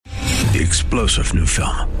the explosive new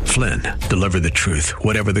film, Flynn, Deliver the Truth,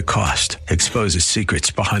 Whatever the Cost, exposes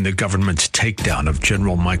secrets behind the government's takedown of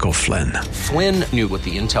General Michael Flynn. Flynn knew what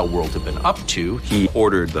the intel world had been up to. He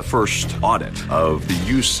ordered the first audit of the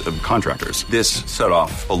use of contractors. This set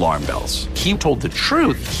off alarm bells. He told the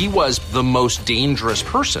truth. He was the most dangerous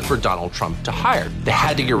person for Donald Trump to hire. They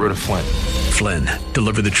had to get rid of Flynn. Flynn,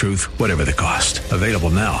 Deliver the Truth, Whatever the Cost. Available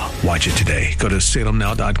now. Watch it today. Go to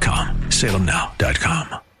salemnow.com.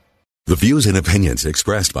 salemnow.com. The views and opinions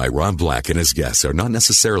expressed by Rob Black and his guests are not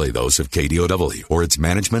necessarily those of KDOW or its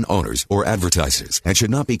management, owners, or advertisers and should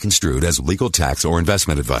not be construed as legal, tax, or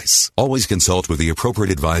investment advice. Always consult with the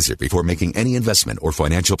appropriate advisor before making any investment or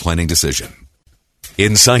financial planning decision.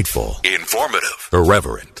 Insightful, informative,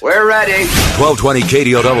 irreverent. We're ready. 1220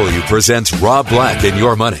 KDOW presents Rob Black and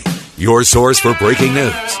Your Money. Your source for breaking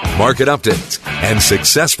news, market updates, and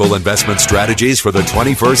successful investment strategies for the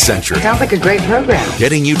 21st century. Sounds like a great program.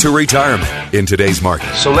 Getting you to retirement in today's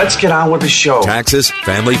market. So let's get on with the show. Taxes,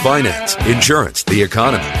 family finance, insurance, the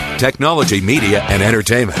economy, technology, media, and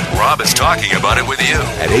entertainment. Rob is talking about it with you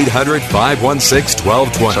at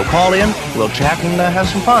 800-516-1220. So call in, we'll chat and have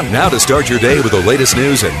some fun. Now to start your day with the latest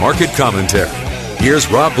news and market commentary. Here's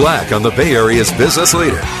Rob Black on the Bay Area's business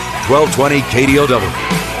leader, 1220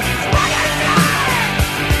 KDOW.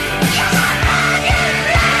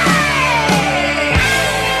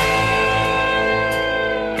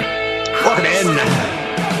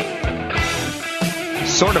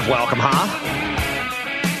 Sort of welcome, huh?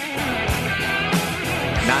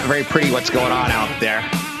 Not very pretty what's going on out there.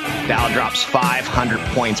 Dow drops 500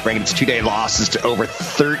 points, bringing its two-day losses to over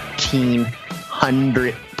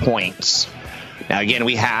 1,300 points. Now, again,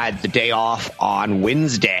 we had the day off on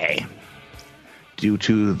Wednesday due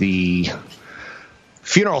to the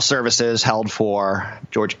funeral services held for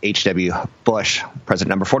George H.W. Bush, president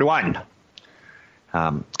number 41.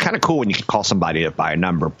 It's kind of cool when you can call somebody by a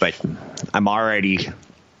number, but I'm already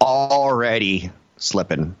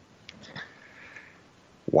slipping.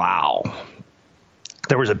 Wow.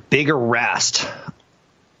 There was a big arrest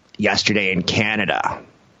yesterday in Canada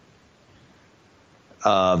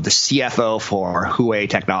of the CFO for Huawei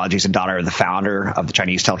Technologies and daughter of the founder of the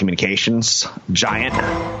Chinese telecommunications giant.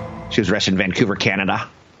 She was arrested in Vancouver, Canada.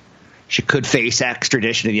 She could face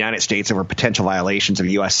extradition to the United States over potential violations of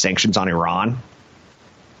U.S. sanctions on Iran.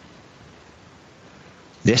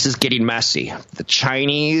 This is getting messy. The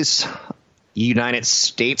Chinese-United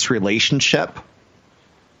States relationship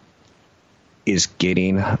is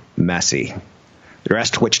getting messy. The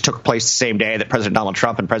arrest, which took place the same day that President Donald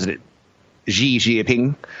Trump and President Xi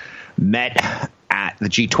Jinping met at the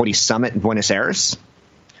G20 summit in Buenos Aires,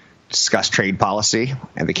 discussed trade policy,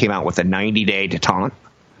 and they came out with a 90-day detente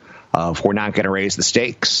of we're not going to raise the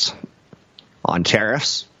stakes on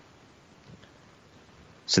tariffs.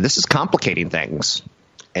 So this is complicating things.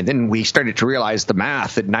 And then we started to realize the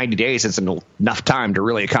math that 90 days isn't enough time to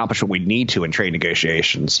really accomplish what we need to in trade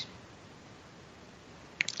negotiations.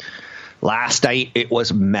 Last night, it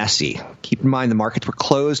was messy. Keep in mind the markets were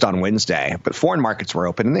closed on Wednesday, but foreign markets were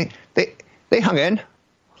open, and they hung in.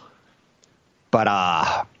 But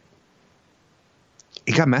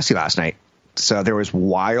it got messy last night. So there was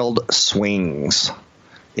wild swings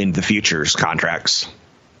in the futures contracts.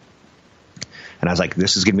 And I was like,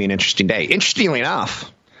 this is going to be an interesting day. Interestingly enough,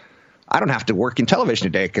 I don't have to work in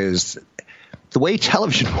television today because the way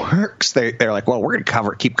television works, they're like, well, we're going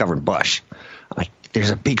to keep covering Bush. I'm like, there's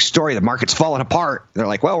a big story. The market's falling apart. They're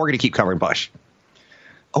like, well, we're going to keep covering Bush.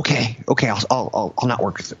 Okay, I'll not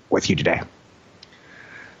work with you today.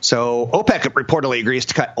 So OPEC reportedly agrees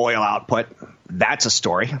to cut oil output. That's a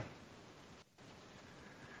story.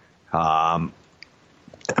 I'm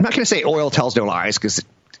not going to say oil tells no lies because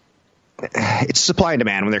it's supply and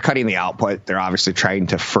demand. When they're cutting the output, they're obviously trying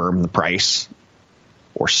to firm the price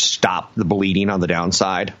or stop the bleeding on the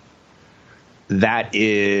downside. That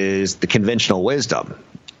is the conventional wisdom.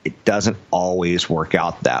 It doesn't always work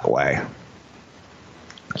out that way.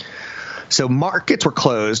 So markets were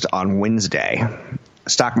closed on Wednesday.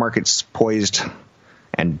 Stock market's poised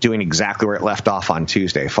and doing exactly where it left off on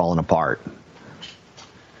Tuesday, falling apart.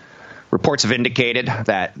 Reports have indicated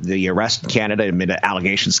that the arrest in Canada amid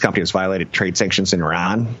allegations the company has violated trade sanctions in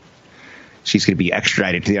Iran. She's going to be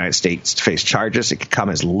extradited to the United States to face charges. It could come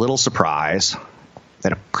as little surprise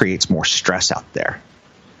that it creates more stress out there.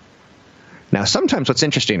 Now, sometimes what's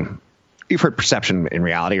interesting, you've heard perception in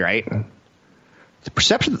reality, right? The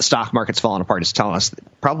perception that the stock market's falling apart is telling us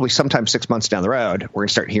that probably sometime 6 months down the road, we're going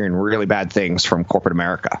to start hearing really bad things from corporate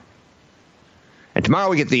America. And tomorrow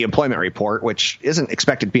we get the employment report, which isn't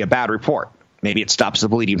expected to be a bad report. Maybe it stops the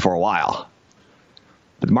bleeding for a while.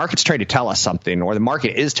 But the market's trying to tell us something, or the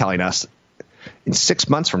market is telling us in 6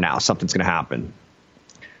 months from now something's going to happen.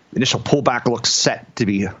 The initial pullback looks set to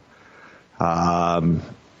be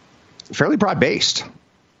fairly broad-based,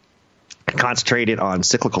 concentrated on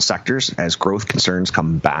cyclical sectors as growth concerns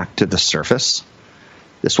come back to the surface.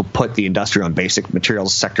 This will put the industrial and basic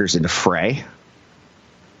materials sectors into fray.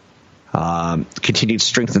 Continued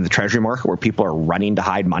strength in the treasury market where people are running to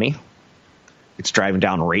hide money. It's driving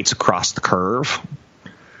down rates across the curve.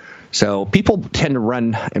 So people tend to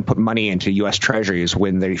run and put money into U.S. treasuries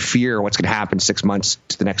when they fear what's going to happen 6 months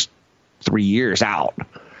to the next 3 years out.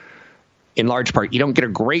 In large part, you don't get a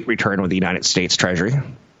great return with the United States Treasury,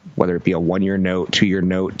 whether it be a 1-year note, 2-year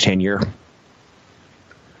note, 10-year.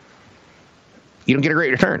 You don't get a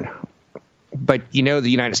great return. But the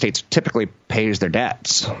United States typically pays their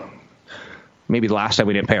debts. Maybe the last time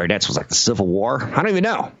we didn't pay our debts was like the Civil War. I don't even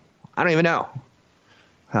know.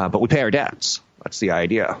 But we pay our debts. That's the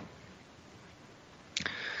idea.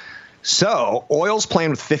 So oil's playing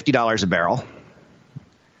with $50 a barrel.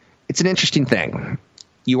 It's an interesting thing.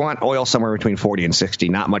 You want oil somewhere between 40 and 60,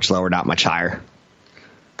 not much lower, not much higher.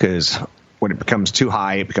 Because when it becomes too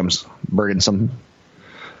high, it becomes burdensome.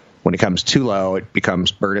 When it comes too low, it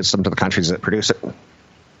becomes burdensome to the countries that produce it.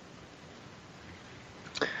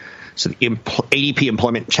 So the ADP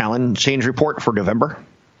Employment Change Report for November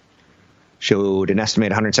showed an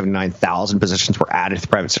estimated 179,000 positions were added to the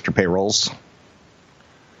private sector payrolls.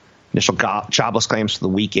 Initial jobless claims for the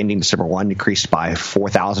week ending December 1 decreased by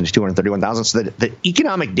 4,000 to 231,000. So the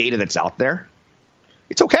economic data that's out there,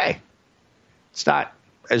 it's okay. It's not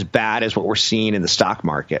as bad as what we're seeing in the stock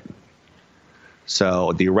market.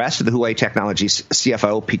 So the arrest of the Huawei Technologies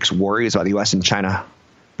CFO piques worries about the U.S. and China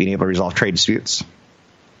being able to resolve trade disputes.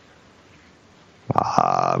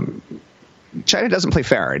 China doesn't play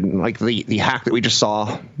fair. And like the hack that we just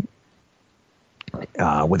saw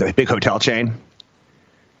with a big hotel chain,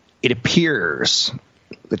 it appears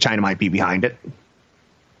that China might be behind it.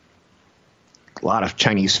 A lot of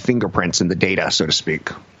Chinese fingerprints in the data, so to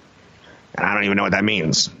speak. And I don't even know what that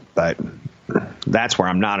means, but that's where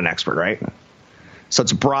I'm not an expert, right? So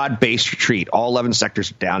it's a broad-based retreat. All 11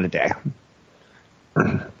 sectors are down today.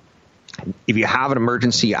 If you have an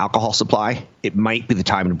emergency alcohol supply, it might be the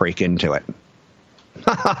time to break into it.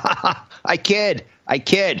 I kid.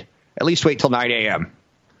 At least wait till 9 a.m.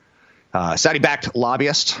 Saudi-backed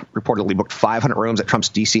lobbyist reportedly booked 500 rooms at Trump's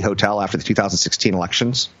D.C. hotel after the 2016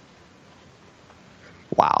 elections.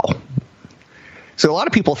 Wow. So a lot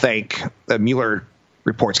of people think the Mueller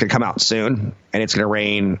report's going to come out soon, and it's going to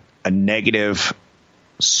rain a negative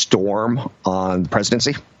storm on the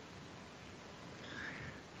presidency.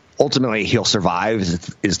 Ultimately, he'll survive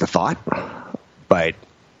is the thought, but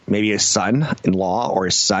maybe his son-in-law or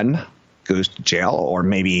his son goes to jail, or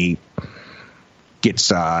maybe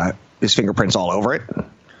gets his fingerprints all over it,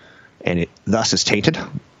 and it thus is tainted.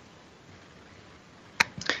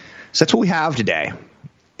 So that's what we have today.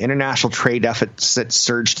 International trade deficits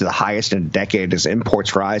surge to the highest in a decade as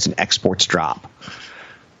imports rise and exports drop.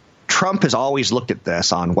 Trump has always looked at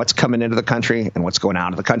this on what's coming into the country and what's going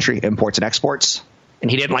out of the country, imports and exports, and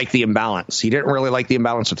he didn't like the imbalance. He didn't really like the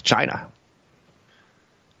imbalance with China.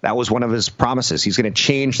 That was one of his promises. He's going to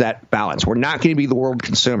change that balance. We're not going to be the world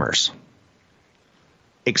consumers,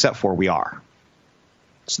 except for we are.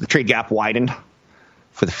 So the trade gap widened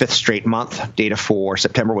for the fifth straight month. Data for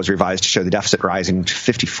September was revised to show the deficit rising to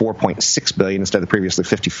 $54.6 billion instead of the previously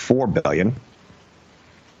 $54 billion.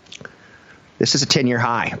 This is a 10-year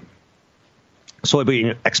high.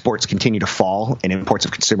 Soybean exports continue to fall, and imports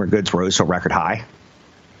of consumer goods rose to a record high.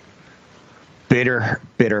 Bitter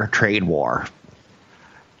trade war.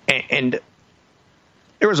 And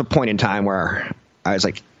there was a point in time where I was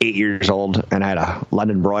like 8 years old, and I had a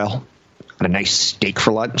London broil and a nice steak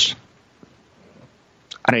for lunch.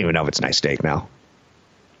 I don't even know if it's a nice steak now.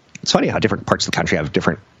 It's funny how different parts of the country have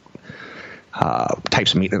different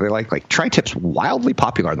types of meat that they like. Like tri-tip's wildly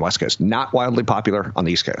popular on the West Coast, not wildly popular on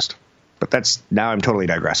the East Coast. But now I'm totally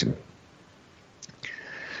digressing.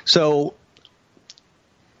 So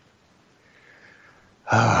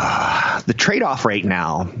the trade-off right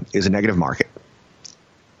now is a negative market.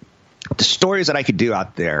 The stories that I could do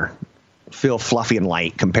out there feel fluffy and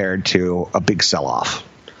light compared to a big sell-off.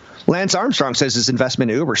 Lance Armstrong says his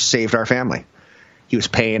investment in Uber saved our family. He was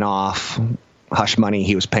paying off hush money.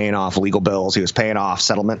 He was paying off legal bills. He was paying off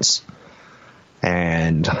settlements.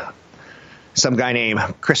 And some guy named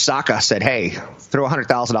Chris Sacca said, hey, throw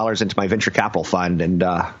 $100,000 into my venture capital fund and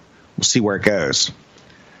we'll see where it goes.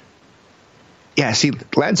 Yeah, see,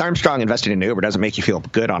 Lance Armstrong investing in Uber doesn't make you feel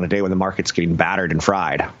good on a day when the market's getting battered and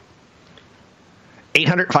fried.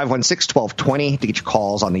 800-516-1220 to get your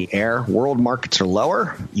calls on the air. World markets are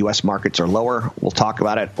lower. U.S. markets are lower. We'll talk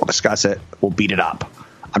about it. We'll discuss it. We'll beat it up.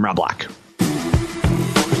 I'm Rob Black.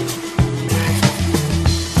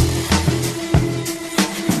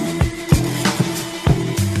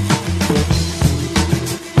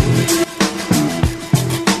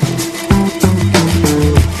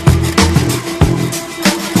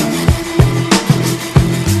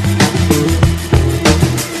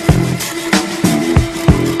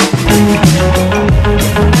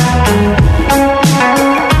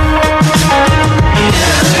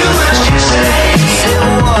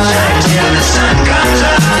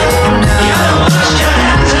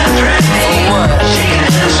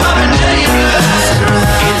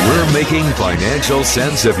 Financial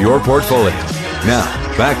sense of your portfolio. Now,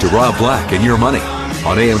 back to Rob Black and Your Money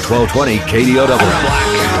on AM 1220 KDOW. Black,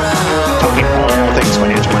 talking all things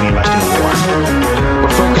financial, money, investing, and more. We're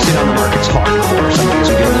focusing on the markets hardcore. Some days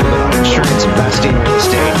we do a little bit on insurance, investing, real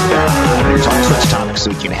estate. There's all sorts of topics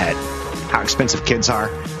we can hit. How expensive kids are.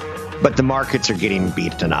 But the markets are getting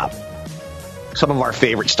beaten up. Some of our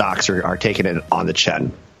favorite stocks are taking it on the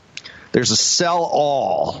chin. There's a sell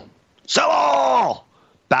all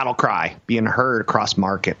battle cry being heard across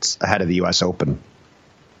markets ahead of the U.S. Open.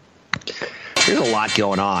 There's a lot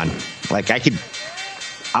going on. I'm going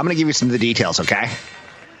to give you some of the details, okay?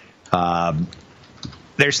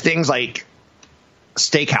 There's things like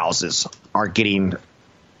steakhouses are getting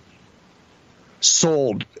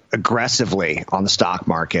sold aggressively on the stock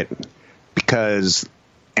market because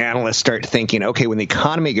analysts start thinking, okay, when the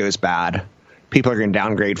economy goes bad, people are going to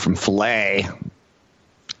downgrade from filet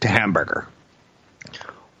to hamburger.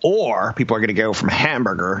 Or people are going to go from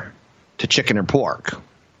hamburger to chicken or pork.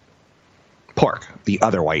 Pork, the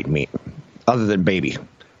other white meat, other than baby.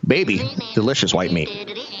 Baby, delicious white meat.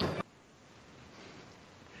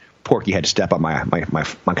 Porky had to step up my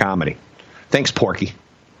comedy. Thanks, Porky.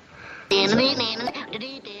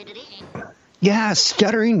 Yeah,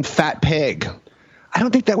 stuttering fat pig. I don't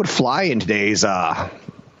think that would fly in today's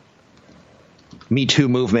Me Too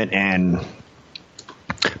movement and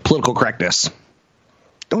political correctness.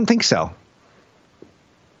 Don't think so.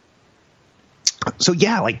 So,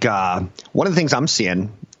 yeah, one of the things I'm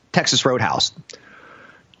seeing, Texas Roadhouse,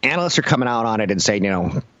 analysts are coming out on it and saying,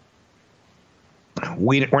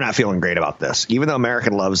 we're not feeling great about this. Even though America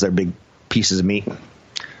loves their big pieces of meat,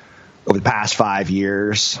 over the past 5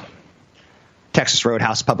 years, Texas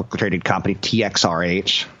Roadhouse, publicly traded company,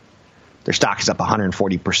 TXRH, their stock is up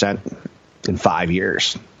 140% in 5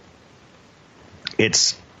 years.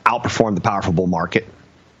 It's outperformed the powerful bull market.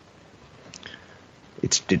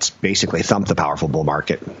 It's basically thumped the powerful bull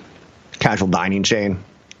market. Casual dining chain,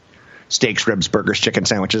 steaks, ribs, burgers, chicken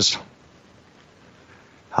sandwiches.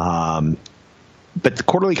 But the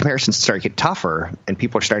quarterly comparisons start to get tougher, and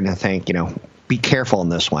people are starting to think, be careful in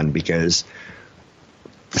this one because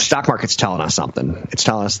the stock market's telling us something. It's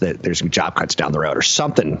telling us that there's job cuts down the road or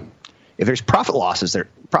something. If there's profit losses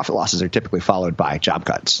are typically followed by job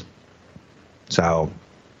cuts. So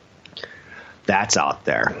that's out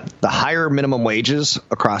there. The higher minimum wages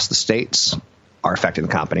across the states are affecting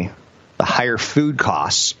the company. The higher food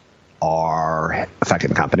costs are affecting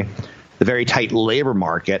the company. The very tight labor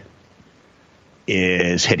market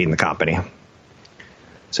is hitting the company.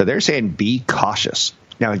 So they're saying be cautious.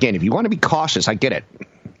 Now, again, if you want to be cautious, I get it.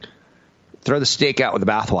 Throw the steak out with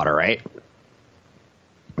the bathwater, right?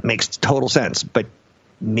 Makes total sense. But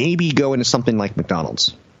maybe go into something like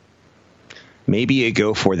McDonald's. Maybe you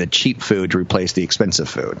go for the cheap food to replace the expensive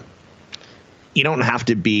food. You don't have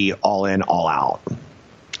to be all in, all out.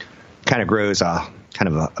 Kind of grows a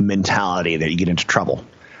mentality that you get into trouble.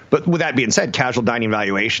 But with that being said, casual dining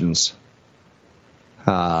valuations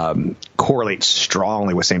correlate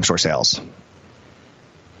strongly with same-store sales.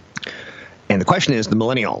 And the question is, the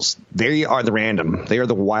millennials, they are the random. They are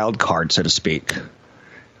the wild card, so to speak.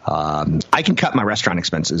 I can cut my restaurant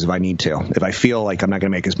expenses if I need to. If I feel like I'm not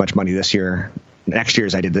going to make as much money next year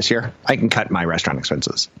as I did this year, I can cut my restaurant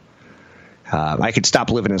expenses. I could stop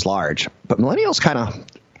living as large. But millennials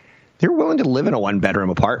they're willing to live in a one-bedroom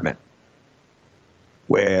apartment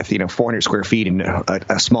with, 400 square feet and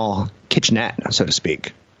a small kitchenette, so to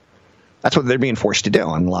speak. That's what they're being forced to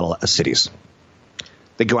do in a lot of cities.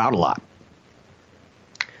 They go out a lot.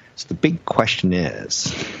 So the big question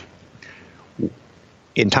is,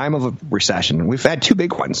 in time of a recession, we've had two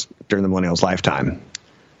big ones during the millennials' lifetime.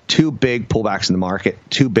 Two big pullbacks in the market,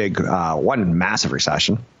 one massive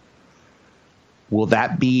recession. Will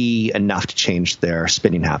that be enough to change their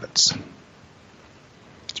spending habits?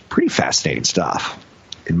 It's pretty fascinating stuff,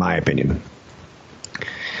 in my opinion.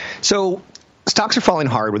 So Stocks are falling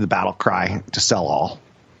hard with the battle cry to sell all.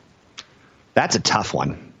 That's a tough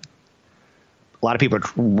one. A lot of people are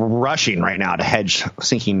rushing right now to hedge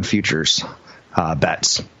sinking futures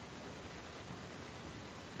bets.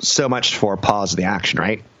 So much for a pause of the action,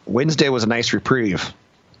 right? Wednesday was a nice reprieve.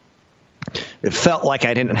 It felt like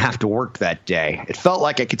I didn't have to work that day. It felt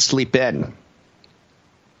like I could sleep in.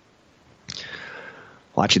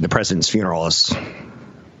 Watching the president's funeral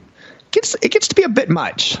it gets to be a bit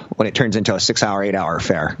much when it turns into a 6-hour, 8-hour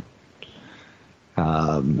affair.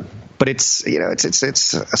 But it's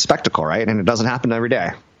a spectacle, right? And it doesn't happen every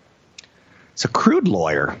day. It's a crude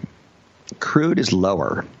lawyer. Crude is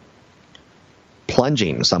lower.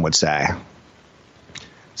 Plunging, some would say.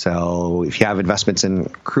 So if you have investments in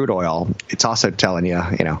crude oil, it's also telling you,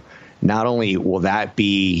 not only will that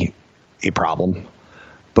be a problem,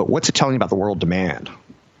 but what's it telling you about the world demand?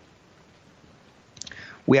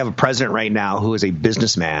 We have a president right now who is a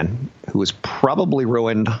businessman who is probably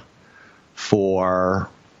ruined for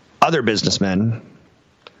other businessmen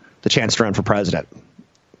the chance to run for president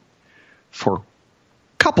for a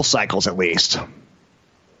couple cycles at least.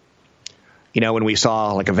 When we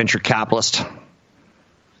saw like a venture capitalist,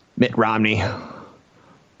 Mitt Romney,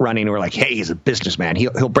 running, we're like, hey, he's a businessman.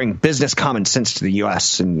 He'll bring business common sense to the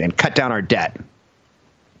U.S. and cut down our debt.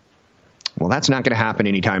 Well, that's not going to happen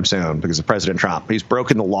anytime soon because of President Trump. He's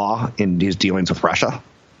broken the law in his dealings with Russia.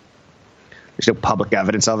 There's no public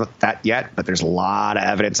evidence of that yet, but there's a lot of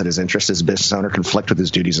evidence that his interests as a business owner conflict with his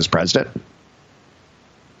duties as president.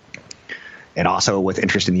 And also with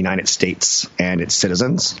interest in the United States and its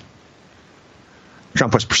citizens.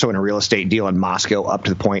 Trump was pursuing a real estate deal in Moscow up to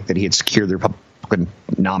the point that he had secured the Republican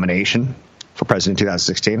nomination for president in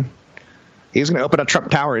 2016. He was going to open a Trump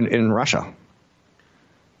Tower in Russia.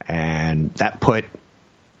 And that put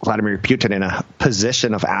Vladimir Putin in a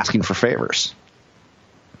position of asking for favors,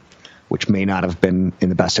 which may not have been in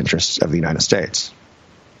the best interests of the United States.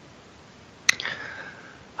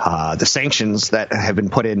 The sanctions that have been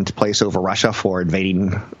put into place over Russia for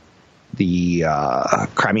invading the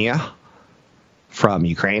Crimea from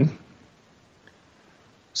Ukraine.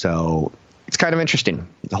 So it's kind of interesting.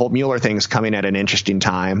 The whole Mueller thing is coming at an interesting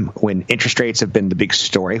time when interest rates have been the big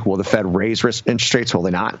story. Will the Fed raise interest rates? Will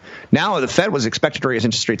they not? Now the Fed was expected to raise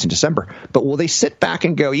interest rates in December, but will they sit back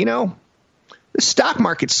and go, the stock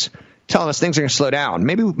market's telling us things are going to slow down.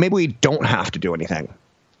 Maybe we don't have to do anything.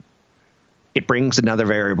 It brings another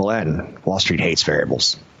variable in. Wall Street hates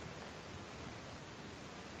variables.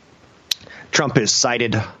 Trump is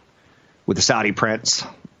sided with the Saudi prince,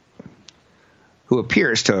 who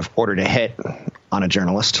appears to have ordered a hit on a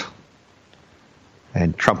journalist.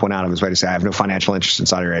 And Trump went out of his way to say, I have no financial interest in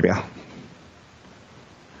Saudi Arabia.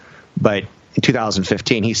 But in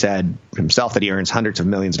 2015, he said himself that he earns hundreds of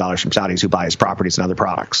millions of dollars from Saudis who buy his properties and other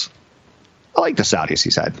products. I like the Saudis,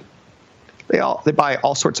 he said. They buy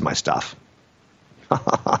all sorts of my stuff.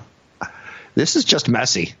 This is just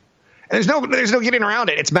messy. And there's no getting around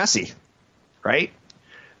it. It's messy, right?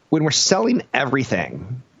 When we're selling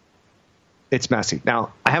everything, it's messy.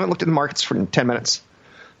 Now, I haven't looked at the markets for 10 minutes.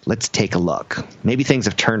 Let's take a look. Maybe things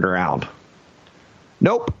have turned around.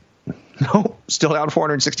 Nope. Still down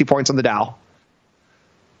 460 points on the Dow.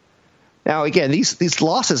 Now, again, these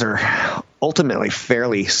losses are ultimately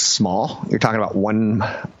fairly small. You're talking about 1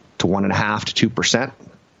 to 1.5 to 2%.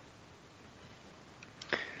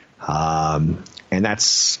 And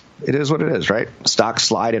it is what it is, right? Stocks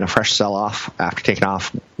slide in a fresh sell-off after taking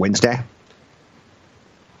off Wednesday.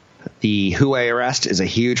 The Huawei arrest is a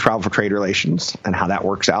huge problem for trade relations and how that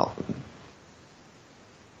works out.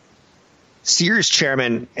 Sears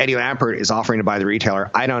chairman Eddie Lampert is offering to buy the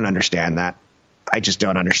retailer. I don't understand that. I just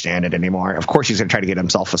don't understand it anymore. Of course, he's going to try to get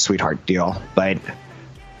himself a sweetheart deal, but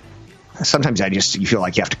sometimes you feel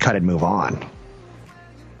like you have to cut and move on.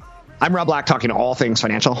 I'm Rob Black, talking all things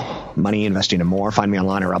financial, money, investing, and more. Find me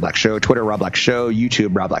online at Rob Black Show, Twitter, Rob Black Show,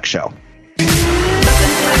 YouTube, Rob Black Show. Nothing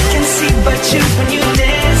I can see but you when you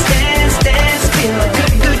dance, dance, dance. Feel a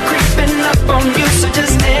good creeping up on you, so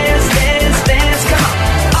just dance, dance, dance. Come on.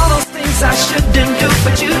 All those things I shouldn't do,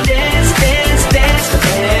 but you dance, dance, dance.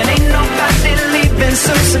 And ain't nobody leaving,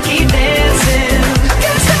 so keep dancing.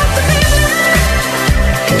 Can't stop the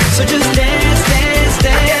feeling, so just dance, dance,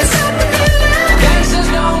 dance. Gangsters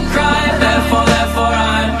don't cry, therefore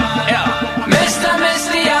I'm, yeah. Mr.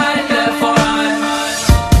 Misty Eye, therefore I'm.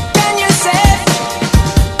 Can you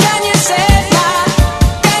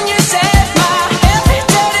save my every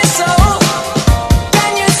dirty soul?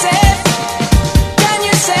 Can you save my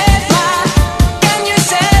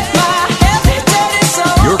every dirty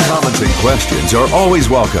soul? Your comments and questions are always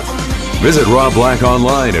welcome. Visit Rob Black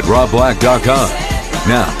online at robblack.com.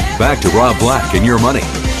 Now, back to Rob Black and Your Money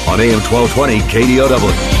on AM 1220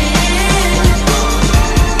 KDOW.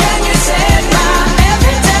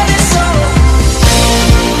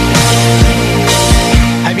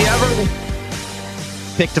 Have you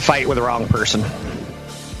ever picked a fight with the wrong person?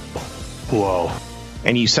 Whoa.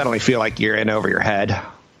 And you suddenly feel like you're in over your head.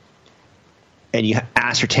 And you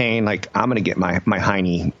ascertain, like, I'm going to get my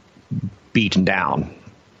hiney beaten down.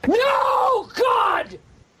 No, God!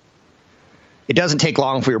 It doesn't take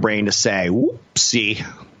long for your brain to say, whoopsie.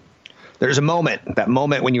 There's a moment, that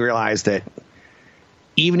moment when you realize that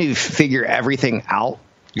even if you figure everything out,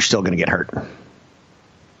 you're still going to get hurt.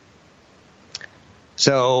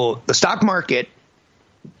 So the stock market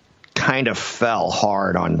kind of fell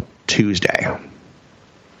hard on Tuesday.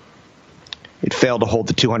 It failed to hold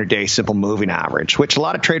the 200-day simple moving average, which a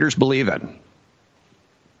lot of traders believe in.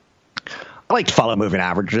 I like to follow moving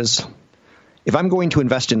averages. If I'm going to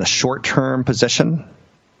invest in a short-term position,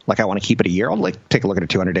 like I want to keep it a year, I'll take a look at a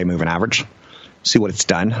 200-day moving average, see what it's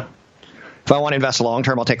done. If I want to invest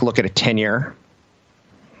long-term, I'll take a look at a 10-year,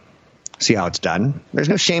 see how it's done. There's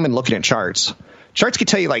no shame in looking at charts. Charts can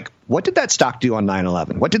tell you, like, what did that stock do on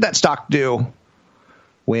 9/11? What did that stock do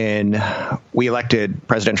when we elected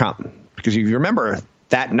President Trump? Because if you remember,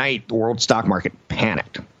 that night, the world stock market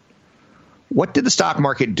panicked. What did the stock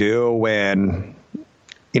market do when,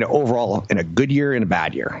 overall, in a good year and a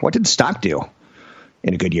bad year? What did the stock do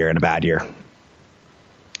in a good year and a bad year?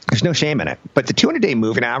 There's no shame in it. But the 200-day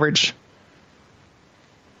moving average,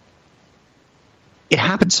 it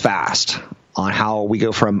happens fast on how we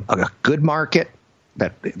go from a good market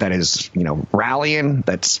that is, rallying,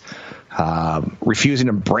 that's refusing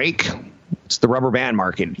to break. It's the rubber band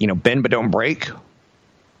market, bend but don't break.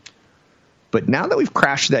 But now that we've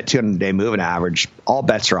crashed that 200-day moving average, all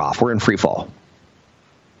bets are off. We're in free fall.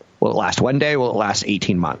 Will it last one day? Will it last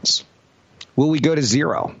 18 months? Will we go to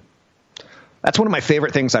zero? That's one of my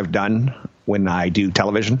favorite things I've done when I do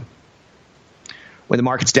television. When the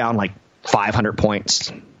market's down like 500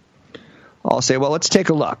 points, I'll say, well, let's take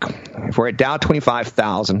a look. If we're at Dow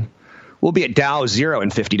 25,000, we'll be at Dow 0 in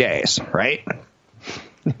 50 days, right?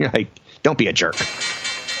 You're like, don't be a jerk.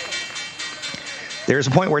 There's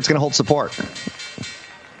a point where it's going to hold support.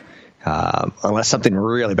 Unless something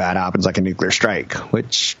really bad happens, like a nuclear strike,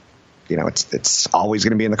 which, it's always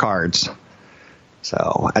going to be in the cards.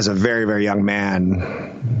 So as a very, very young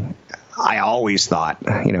man, I always thought,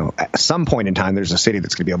 at some point in time, there's a city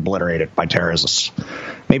that's going to be obliterated by terrorists.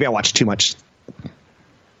 Maybe I watched too much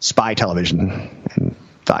spy television and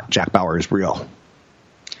thought Jack Bauer is real.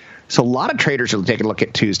 So a lot of traders will take a look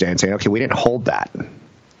at Tuesday and say, okay, we didn't hold that.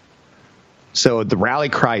 So the rally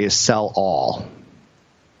cry is sell all.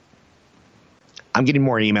 I'm getting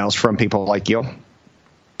more emails from people like you.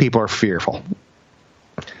 People are fearful.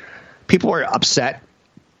 People are upset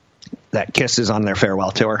that Kiss is on their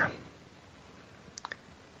farewell tour.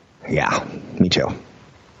 Yeah, me too.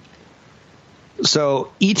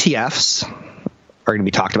 So ETFs are going to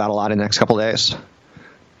be talked about a lot in the next couple of days.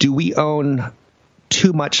 Do we own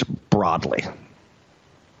too much broadly?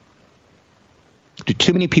 Do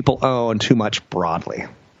too many people own too much broadly?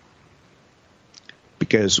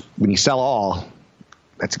 Because when you sell all,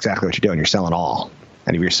 that's exactly what you're doing. You're selling all.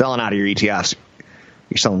 And if you're selling out of your ETFs,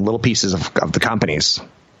 you're selling little pieces of the companies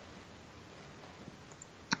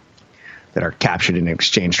that are captured in an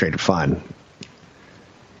exchange-traded fund.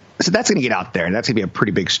 So that's going to get out there, and that's going to be a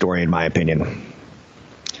pretty big story in my opinion.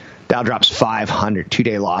 Dow drops 500,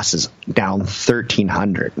 2-day losses down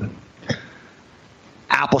 1,300.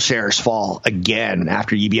 Apple shares fall again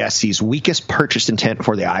after UBS sees weakest purchase intent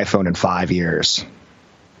for the iPhone in 5 years.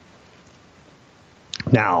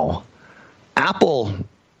 Now, Apple,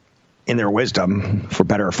 in their wisdom, for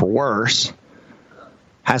better or for worse,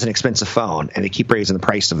 has an expensive phone, and they keep raising the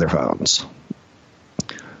price of their phones.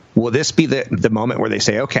 Will this be the moment where they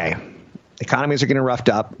say, okay, economies are getting roughed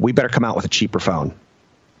up, we better come out with a cheaper phone?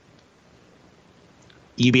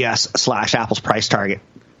 UBS / Apple's price target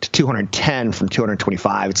to 210 from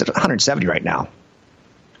 225. It's at 170 right now.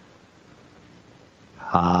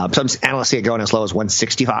 Some analysts see it going as low as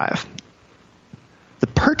 165. The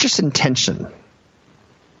purchase intention.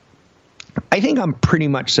 I think I'm pretty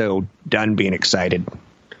much so done being excited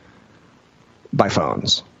by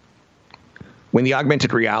phones. When the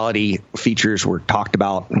augmented reality features were talked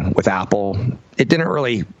about with Apple, it didn't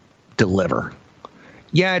really deliver.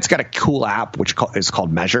 Yeah, it's got a cool app which is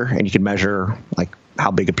called Measure, and you can measure like how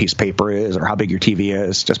big a piece of paper is or how big your TV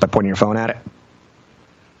is just by pointing your phone at it.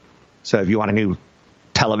 So if you want a new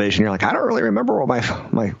television, you're like, I don't really remember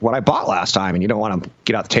what I bought last time, and you don't want to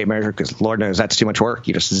get out the tape measure because Lord knows that's too much work.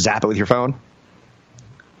 You just zap it with your phone.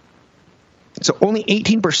 So only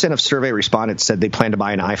 18% of survey respondents said they plan to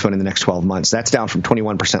buy an iPhone in the next 12 months. That's down from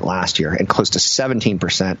 21% last year and close to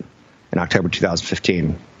 17% in October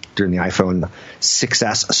 2015 during the iPhone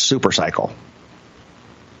 6S super cycle.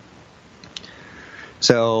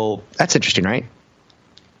 So that's interesting, right?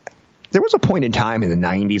 There was a point in time in the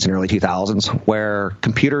 90s and early 2000s where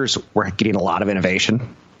computers were getting a lot of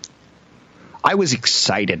innovation. I was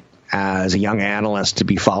excited as a young analyst to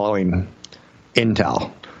be following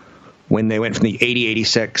Intel when they went from the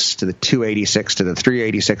 8086 to the 286 to the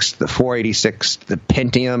 386 to the 486 to the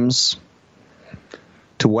Pentiums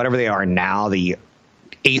to whatever they are now, the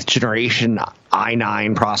 8th generation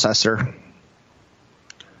i9 processor,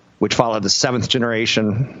 which followed the 7th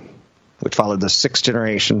generation, which followed the 6th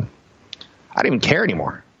generation. I don't even care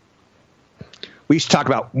anymore. We used to talk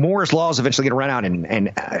about Moore's Law is eventually going to run out,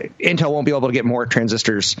 and Intel won't be able to get more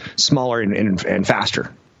transistors smaller and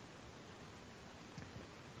faster.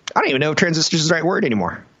 I don't even know if transistors is the right word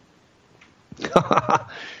anymore.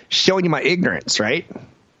 Showing you my ignorance, right?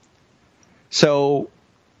 So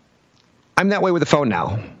I'm that way with the phone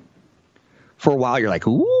now. For a while, you're like,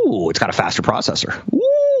 ooh, it's got a faster processor.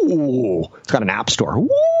 Ooh, it's got an app store.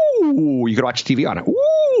 Ooh, you could watch TV on it.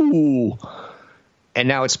 Ooh. And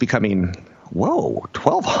now it's becoming, whoa,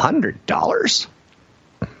 $1,200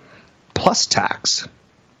 plus tax.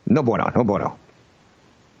 No bueno, no bueno.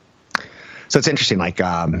 So it's interesting. Like,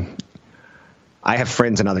 I have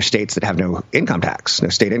friends in other states that have no income tax, no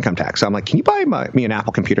state income tax. So I'm like, can you buy me an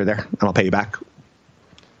Apple computer there, and I'll pay you back?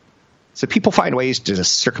 So people find ways to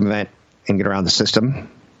just circumvent and get around the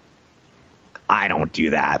system. I don't do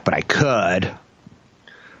that, but I could.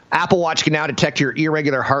 Apple Watch can now detect your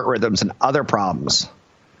irregular heart rhythms and other problems.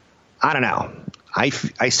 I don't know. I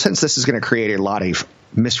sense this is going to create a lot of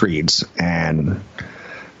misreads and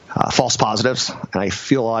false positives. And I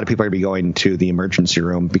feel a lot of people are going to be going to the emergency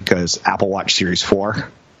room because Apple Watch Series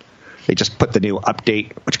 4, they just put the new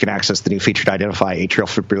update, which can access the new feature to identify atrial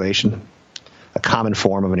fibrillation, a common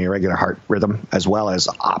form of an irregular heart rhythm, as well as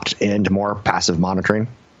opt into more passive monitoring.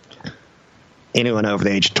 Anyone over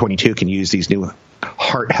the age of 22 can use these new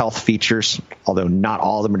heart health features, although not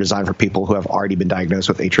all of them are designed for people who have already been diagnosed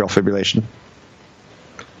with atrial fibrillation.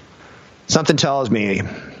 Something tells me,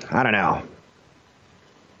 I don't know.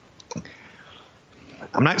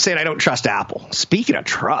 I'm not saying I don't trust Apple. Speaking of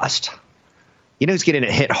trust, you know who's getting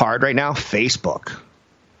hit hard right now? Facebook.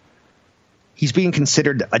 He's being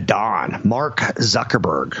considered a Don, Mark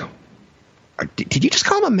Zuckerberg. Did you just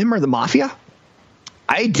call him a member of the mafia?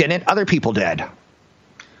 I didn't. Other people did.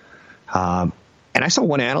 And I saw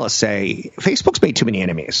one analyst say, Facebook's made too many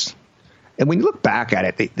enemies. And when you look back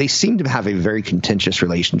at it, they seem to have a very contentious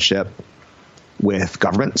relationship with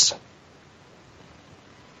governments.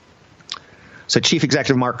 So Chief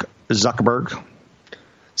Executive Mark Zuckerberg,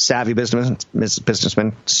 savvy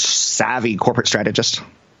businessman, savvy corporate strategist.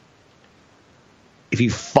 If you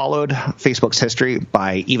followed Facebook's history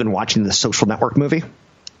by even watching the Social Network movie,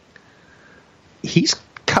 he's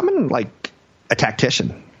coming like a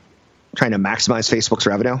tactician, trying to maximize Facebook's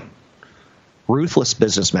revenue. Ruthless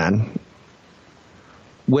businessman,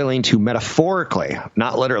 willing to metaphorically,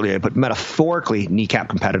 not literally, but metaphorically kneecap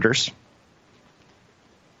competitors.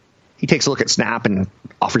 He takes a look at Snap and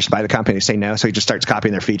offers to buy the company. They say no, so he just starts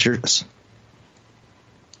copying their features.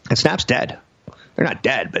 And Snap's dead. They're not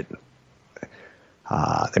dead, but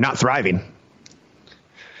they're not thriving.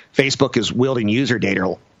 Facebook is wielding user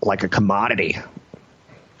data like a commodity.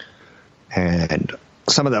 And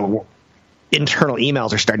some of the internal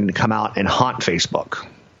emails are starting to come out and haunt Facebook.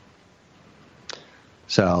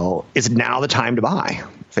 So is now the time to buy?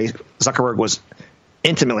 Zuckerberg was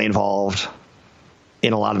intimately involved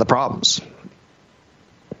in a lot of the problems.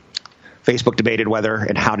 Facebook debated whether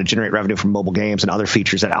and how to generate revenue from mobile games and other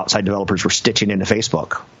features that outside developers were stitching into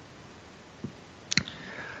Facebook.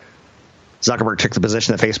 Zuckerberg took the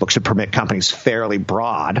position that Facebook should permit companies fairly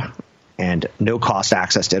broad and no-cost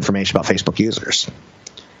access to information about Facebook users.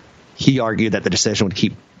 He argued that the decision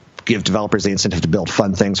would give developers the incentive to build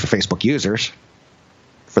fun things for Facebook users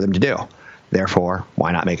for them to do. Therefore,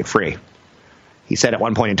 why not make it free? He said at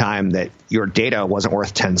one point in time that your data wasn't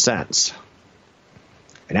worth 10 cents.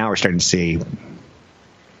 And now we're starting to see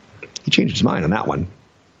he changed his mind on that one.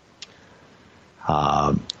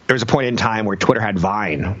 There was a point in time where Twitter had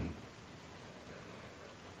Vine.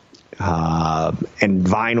 And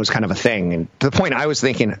Vine was kind of a thing. And to the point I was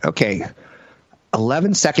thinking, okay,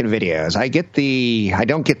 11-second videos. I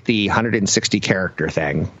don't get the 160 character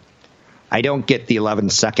thing. I don't get the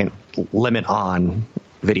 11-second limit on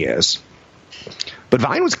videos. But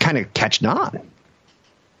Vine was kind of catching on.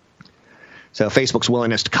 So Facebook's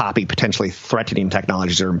willingness to copy potentially threatening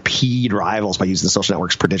technologies or impede rivals by using the social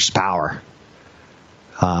network's prodigious power.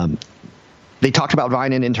 They talked about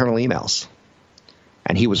Vine in internal emails,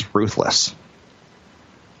 and he was ruthless.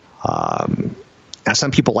 Now,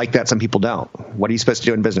 some people like that, some people don't. What are you supposed to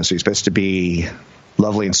do in business? Are you supposed to be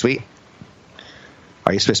lovely and sweet?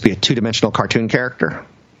 Are you supposed to be a two-dimensional cartoon character?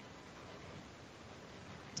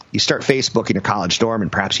 You start Facebook in your college dorm,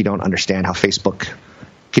 and perhaps you don't understand how Facebook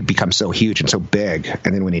could become so huge and so big.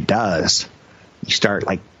 And then when it does, you start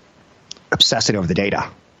like obsessing over the data.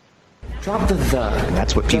 Drop the And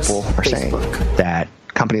that's what people are saying, that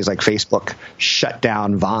companies like Facebook shut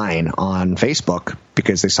down Vine on Facebook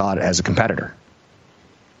because they saw it as a competitor.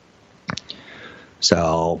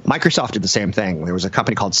 So Microsoft did the same thing. There was a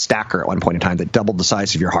company called Stacker at one point in time that doubled the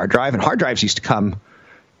size of your hard drive. And hard drives used to come,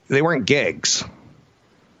 they weren't gigs.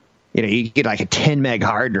 You know, you get like a 10 meg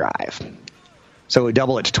hard drive. So we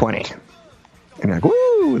double it to 20. And you're like,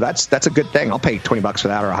 woo, that's a good thing. I'll pay $20 for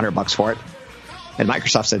that or $100 for it. And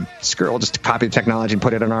Microsoft said, screw it, we'll just copy the technology and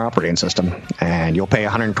put it in our operating system. And you'll pay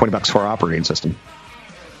 $120 for our operating system.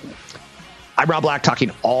 I'm Rob Black,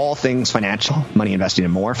 talking all things financial, money, investing,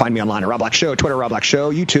 and more. Find me online at Rob Black Show, Twitter, Rob Black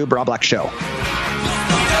Show, YouTube, Rob Black Show.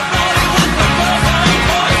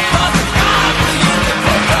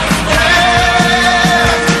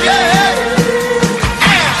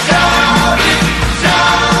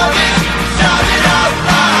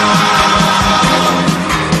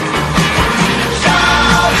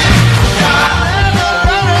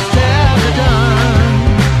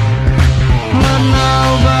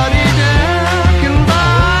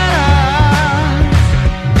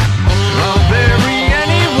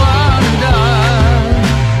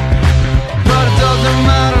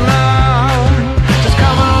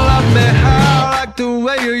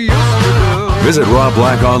 Visit Rob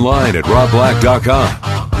Black online at robblack.com.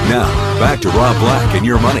 Now, back to Rob Black and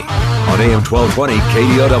Your Money on AM 1220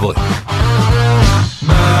 KDOW.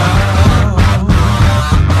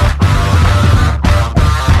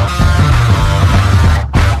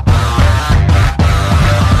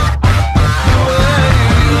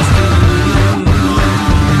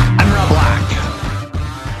 I'm Rob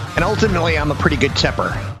Black, and ultimately I'm a pretty good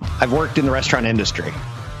tipper. I've worked in the restaurant industry.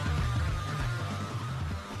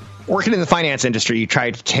 Working in the finance industry, you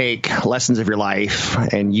try to take lessons of your life,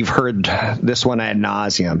 and you've heard this one ad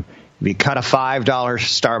nauseum. If you cut a $5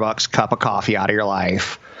 Starbucks cup of coffee out of your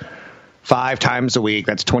life 5 times a week,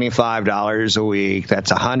 that's $25 a week.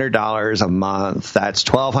 That's $100 a month. That's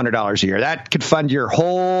 $1,200 a year. That could fund your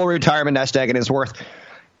whole retirement nest egg, and is worth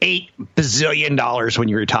 $8 bazillion when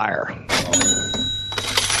you retire.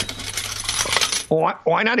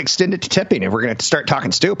 Why not extend it to tipping if we're going to start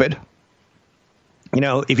talking stupid? You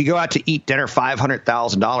know, if you go out to eat dinner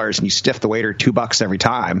 $500,000 and you stiff the waiter $2 every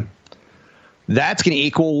time, that's going to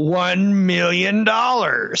equal $1 million.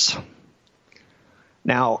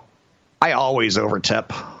 Now, I always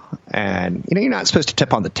overtip, and you know, you're not supposed to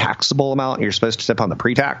tip on the taxable amount. You're supposed to tip on the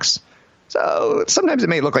pre-tax. So sometimes it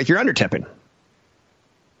may look like you're under tipping.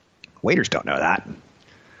 Waiters don't know that,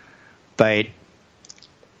 but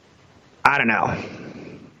I don't know.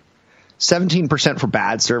 17% for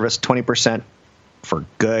bad service, 20% for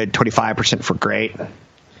good, 25% for great.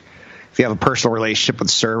 If you have a personal relationship with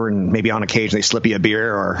the server and maybe on occasion they slip you a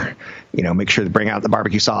beer, or, you know, make sure to bring out the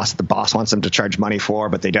barbecue sauce that the boss wants them to charge money for,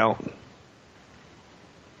 but they don't.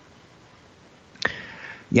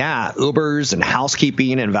 Yeah, Ubers and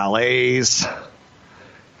housekeeping and valets,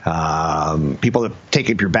 people that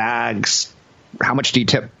take up your bags. How much do you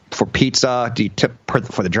tip for pizza? Do you tip for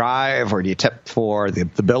the drive, or do you tip for the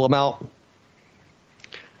bill amount?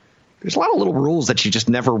 There's a lot of little rules that you just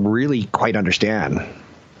never really quite understand.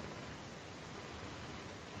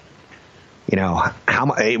 You know,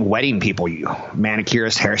 wedding people,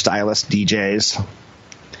 manicurists, hairstylists, DJs,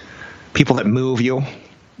 people that move you.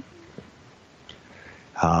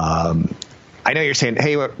 I know you're saying,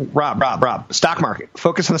 hey, Rob, stock market,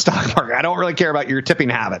 focus on the stock market. I don't really care about your tipping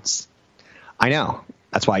habits. I know.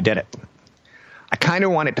 That's why I did it. I kind of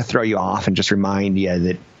wanted to throw you off and just remind you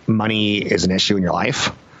that money is an issue in your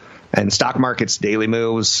life. And stock market's daily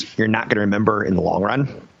moves, you're not going to remember in the long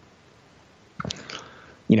run.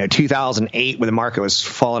 You know, 2008, when the market was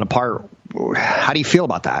falling apart, how do you feel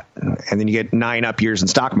about that? And then you get 9 up years in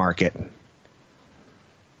stock market.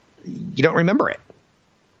 You don't remember it.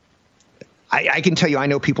 I can tell you, I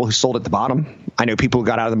know people who sold at the bottom. I know people who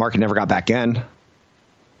got out of the market and never got back in.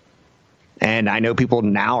 And I know people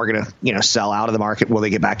now are going to, you know, sell out of the market. Will they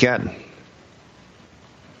get back in?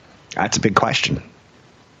 That's a big question.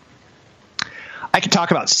 I could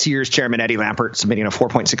talk about Sears chairman Eddie Lampert submitting a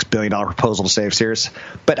 $4.6 billion proposal to save Sears,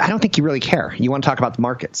 but I don't think you really care. You want to talk about the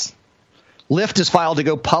markets. Lyft has filed to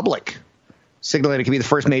go public, signaling it could be the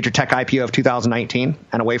first major tech IPO of 2019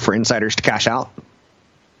 and a way for insiders to cash out.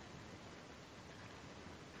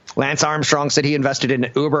 Lance Armstrong said he invested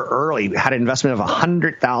in Uber early, had an investment of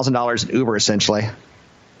 $100,000 in Uber, essentially,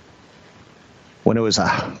 when it was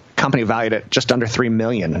a company valued at just under $3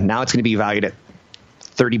 million. Now it's going to be valued at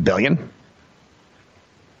 $30 billion.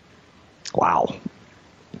 Wow.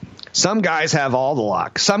 Some guys have all the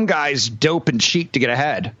luck. Some guys dope and cheat to get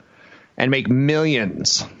ahead and make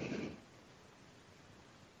millions.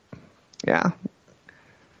 Yeah.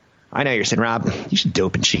 I know you're saying, Rob, you should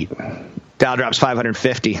dope and cheat. Dow drops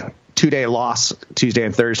 550. 2-day loss Tuesday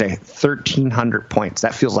and Thursday. 1,300 points.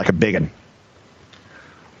 That feels like a big one.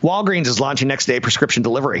 Walgreens is launching next-day prescription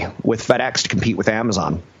delivery with FedEx to compete with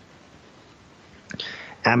Amazon.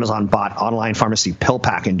 Amazon bought online pharmacy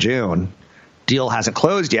PillPack in June. Deal hasn't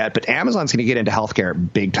closed yet, but Amazon's going to get into healthcare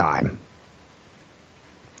big time.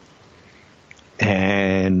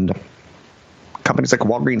 And companies like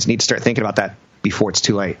Walgreens need to start thinking about that before it's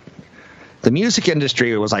too late. The music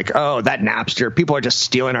industry was like, oh, that Napster, people are just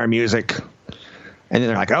stealing our music. And then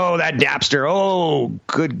they're like, oh, that Napster, oh,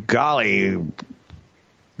 good golly.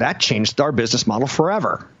 That changed our business model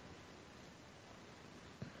forever.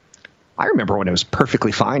 I remember when it was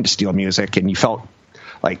perfectly fine to steal music and you felt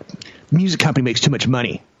like music company makes too much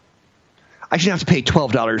money. I shouldn't have to pay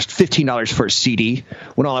 $12, $15 for a CD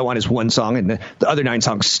when all I want is one song and the other 9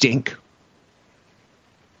 songs stink.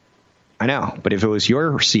 I know, but if it was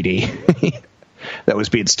your CD that was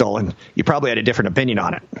being stolen, you probably had a different opinion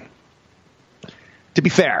on it. To be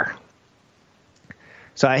fair.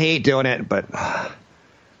 So I hate doing it, but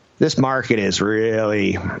this market is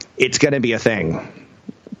really, it's going to be a thing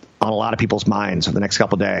on a lot of people's minds for the next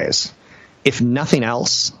couple of days. If nothing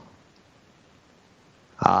else,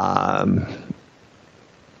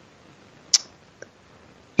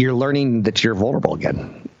 you're learning that you're vulnerable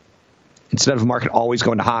again. Instead of a market always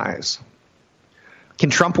going to highs. Can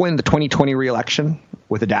Trump win the 2020 re-election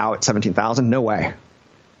with a Dow at 17,000? No way.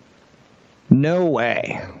 No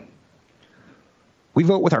way. We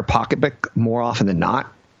vote with our pocketbook more often than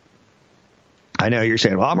not. I know you're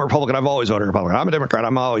saying, well, I'm a Republican. I've always voted Republican. I'm a Democrat.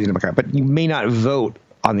 I'm always a Democrat. But you may not vote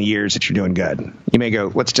on the years that you're doing good. You may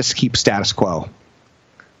go, let's just keep status quo.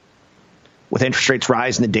 With interest rates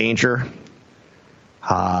rising, the danger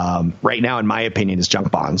right now, in my opinion, is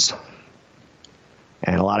junk bonds.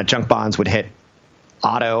 And a lot of junk bonds would hit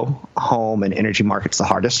auto, home, and energy markets the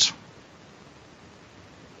hardest.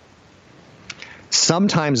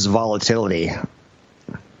 Sometimes volatility,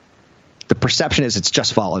 the perception is it's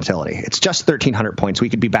just volatility. It's just 1,300 points. We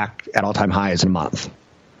could be back at all-time highs in a month.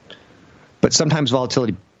 But sometimes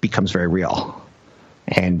volatility becomes very real.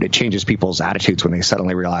 And it changes people's attitudes when they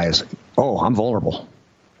suddenly realize, oh, I'm vulnerable.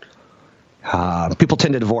 People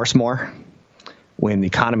tend to divorce more when the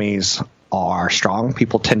economies are strong.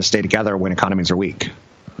 People tend to stay together when economies are weak.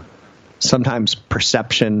 Sometimes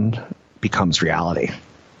perception becomes reality.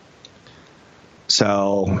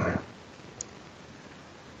 So,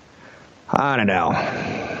 I don't know.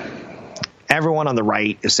 Everyone on the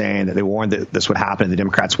right is saying that they warned that this would happen. The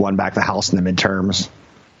Democrats won back the House in the midterms.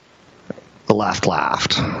 The left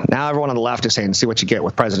laughed. Now everyone on the left is saying, see what you get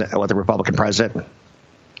with the Republican president.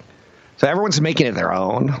 So everyone's making it their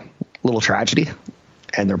own little tragedy,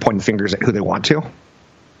 and they're pointing fingers at who they want to.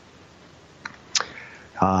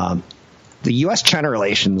 The U.S.-China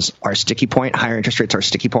relations are a sticky point. Higher interest rates are a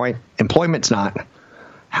sticky point. Employment's not.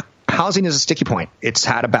 Housing is a sticky point. It's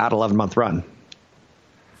had a bad 11-month run.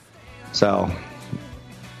 So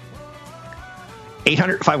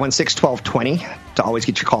 800-516-1220 to always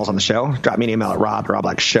get your calls on the show. Drop me an email at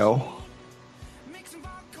rob@robblackshow.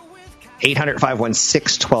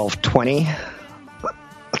 800-516-1220.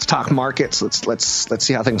 Let's talk markets. Let's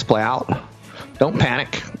see how things play out. Don't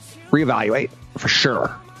panic. Reevaluate for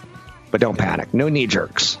sure, but don't panic. No knee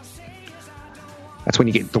jerks. That's when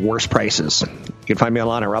you get the worst prices. You can find me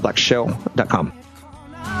online at robblackshow.com.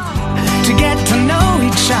 To get to know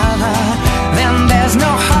each other, then there's no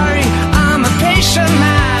hurry. I'm a patient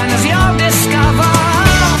man, as you'll discover.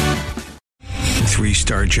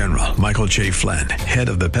 3-star General Michael J. Flynn, head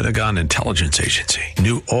of the Pentagon Intelligence Agency,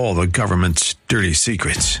 knew all the government's dirty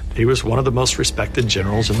secrets. He was one of the most respected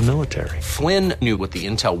generals in the military. Flynn knew what the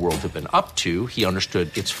intel world had been up to. He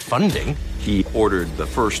understood its funding. He ordered the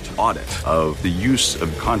first audit of the use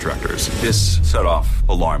of contractors. This set off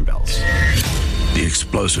alarm bells. The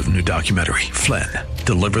explosive new documentary, Flynn,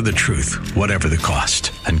 Deliver the Truth, Whatever the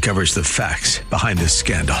Cost, uncovers the facts behind this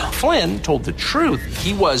scandal. Flynn told the truth.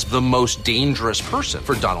 He was the most dangerous person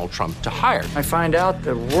for Donald Trump to hire. I find out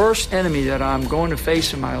the worst enemy that I'm going to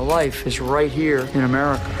face in my life is right here in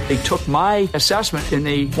America. They took my assessment and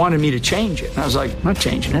they wanted me to change it. And I was like, I'm not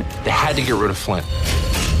changing it. They had to get rid of Flynn.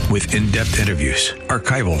 With in-depth interviews,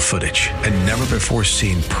 archival footage, and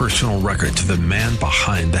never-before-seen personal records of the man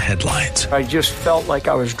behind the headlines. I just felt like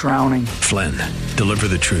I was drowning. Flynn, Deliver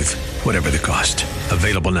the Truth, Whatever the Cost.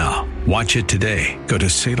 Available now. Watch it today. Go to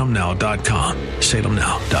salemnow.com.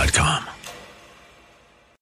 salemnow.com.